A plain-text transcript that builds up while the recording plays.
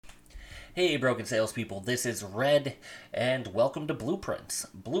Hey, broken salespeople, this is Red, and welcome to Blueprints.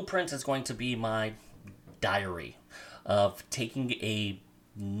 Blueprints is going to be my diary of taking a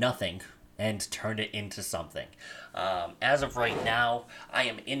nothing and turn it into something. As of right now, I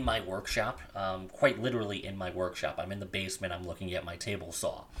am in my workshop, quite literally in my workshop. I'm in the basement, I'm looking at my table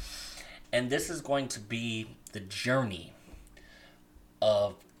saw. And this is going to be the journey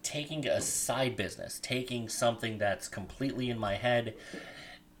of taking a side business, taking something that's completely in my head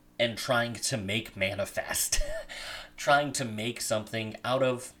and trying to make manifest, trying to make something out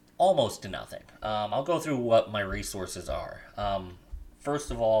of almost nothing. I'll go through what my resources are.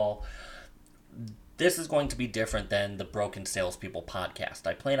 First of all, this is going to be different than the Broken Salespeople podcast.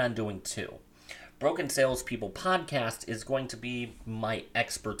 I plan on doing two. Broken Salespeople podcast is going to be my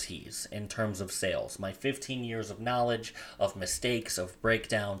expertise in terms of sales, my 15 years of knowledge, of mistakes, of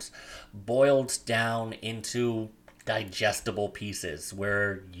breakdowns, boiled down into digestible pieces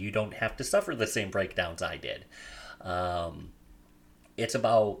where you don't have to suffer the same breakdowns I did. It's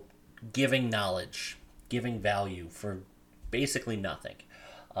about giving knowledge, giving value for basically nothing.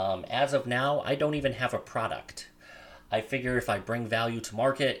 As of now, I don't even have a product. I figure if I bring value to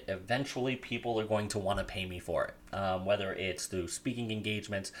market, eventually people are going to want to pay me for it. Whether it's through speaking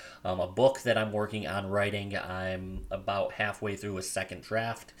engagements, a book that I'm working on writing, I'm about halfway through a second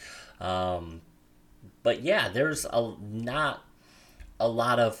draft. But yeah, there's not a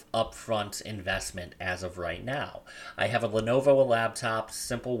lot of upfront investment as of right now. I have a Lenovo laptop,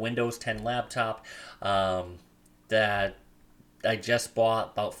 simple Windows 10 laptop that I just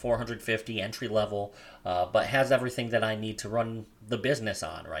bought, about 450 entry level, but has everything that I need to run the business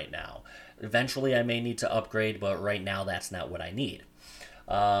on right now. Eventually I may need to upgrade, but right now that's not what I need.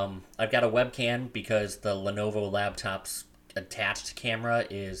 I've got a webcam because the Lenovo laptop's attached camera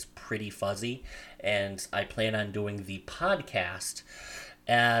is pretty fuzzy, and I plan on doing the podcast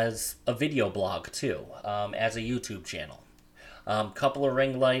as a video blog too, as a YouTube channel. Couple of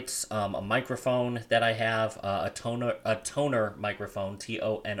ring lights, a microphone that I have, a toner microphone,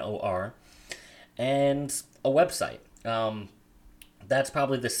 TONOR, and a website. That's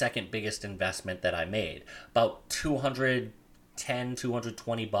probably the second biggest investment that I made. About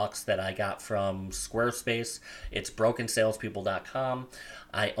 $220 that I got from Squarespace. It's brokensalespeople.com.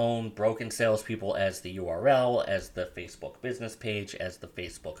 I own Broken Salespeople as the URL, as the Facebook business page, as the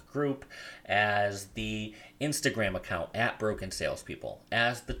Facebook group, as the Instagram account at Broken Salespeople,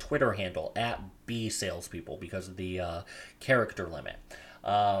 as the Twitter handle at BSalespeople because of the character limit.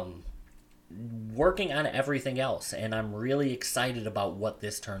 Working on everything else, and I'm really excited about what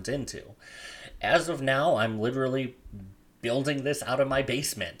this turns into. As of now, I'm literally building this out of my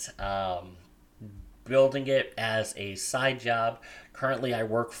basement, building it as a side job. Currently, I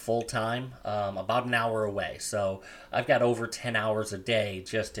work full-time, about an hour away, so I've got over 10 hours a day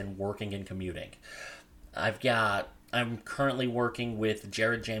just in working and commuting. I'm currently working with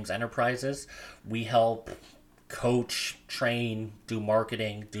Jared James Enterprises. We help coach, train, do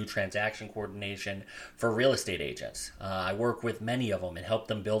marketing, do transaction coordination for real estate agents. I work with many of them and help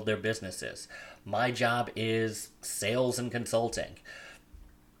them build their businesses. My job is sales and consulting.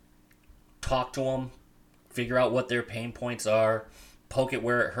 Talk to them, figure out what their pain points are, poke it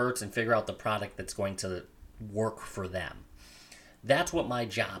where it hurts, and figure out the product that's going to work for them. That's what my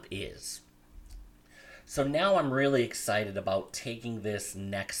job is. So now I'm really excited about taking this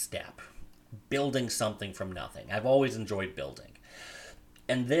next step, building something from nothing. I've always enjoyed building.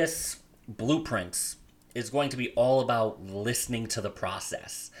 And this Blueprints is going to be all about listening to the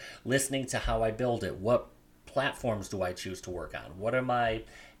process, listening to how I build it. What platforms do I choose to work on? What are my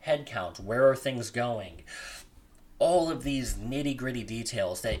headcounts? Where are things going? All of these nitty-gritty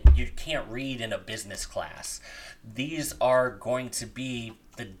details that you can't read in a business class. These are going to be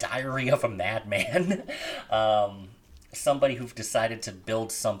the diary of a madman. Somebody who've decided to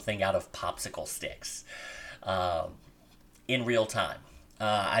build something out of popsicle sticks in real time.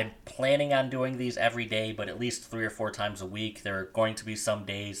 I'm planning on doing these every day, but at least 3 or 4 times a week. There are going to be some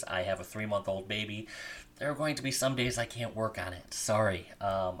days I have a 3-month-old baby. There are going to be some days I can't work on it. Sorry.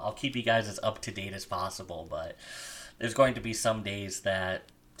 I'll keep you guys as up to date as possible, but there's going to be some days that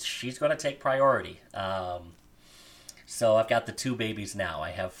she's going to take priority. So I've got the 2 babies now. I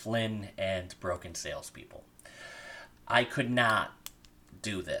have Flynn and Broken Salespeople. I could not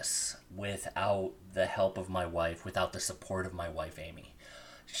do this without the help of my wife, without the support of my wife, Amy.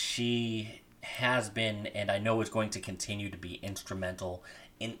 She has been, and I know is going to continue to be, instrumental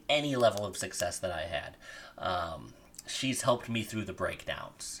in any level of success that I had. She's helped me through the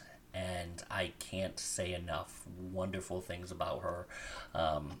breakdowns, and I can't say enough wonderful things about her,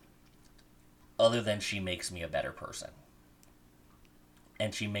 other than she makes me a better person.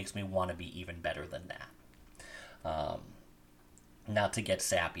 and she makes me want to be even better than that. Not to get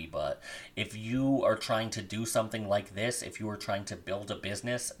sappy, but if you are trying to do something like this, if you are trying to build a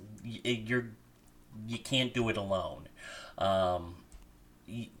business, you can't do it alone.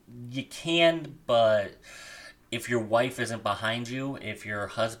 You can, but if your wife isn't behind you, if your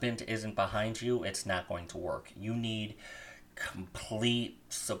husband isn't behind you, it's not going to work. You need complete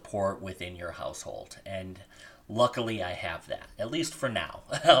support within your household, and luckily I have that, at least for now.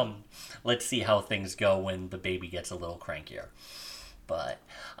 Let's see how things go when the baby gets a little crankier. But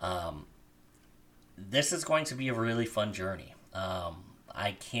this is going to be a really fun journey.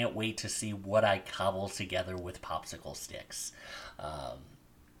 I can't wait to see what I cobble together with popsicle sticks.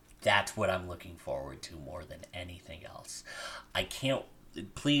 That's what I'm looking forward to more than anything else. I can't.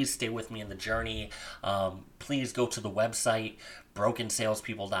 Please stay with me in the journey. Please go to the website,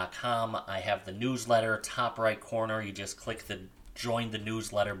 brokensalespeople.com. I have the newsletter, top right corner. You just click the join the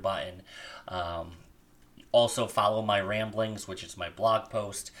newsletter button. Also follow my ramblings, which is my blog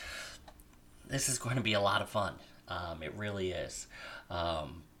post. This is going to be a lot of fun. It really is.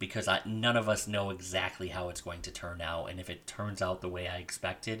 Because none of us know exactly how it's going to turn out. And if it turns out the way I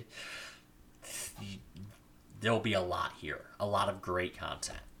expected, there'll be a lot here. A lot of great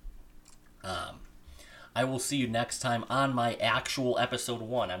content. I will see you next time on my actual episode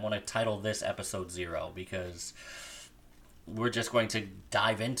 1. I'm going to title this episode 0 because we're just going to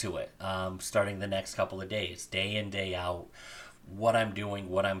dive into it starting the next couple of days, day in, day out. What I'm doing,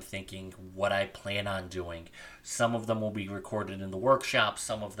 what I'm thinking, what I plan on doing. Some of them will be recorded in the workshop.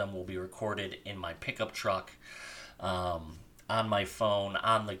 Some of them will be recorded in my pickup truck, on my phone,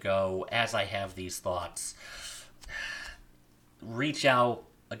 on the go, as I have these thoughts. Reach out,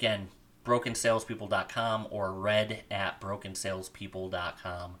 again, brokensalespeople.com or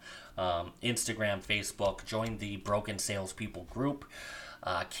red@brokensalespeople.com. Instagram, Facebook. Join the Broken Salespeople group.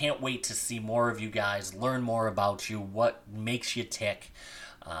 Can't wait to see more of you guys, learn more about you, what makes you tick.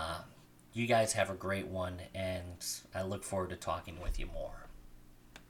 You guys have a great one, and I look forward to talking with you more.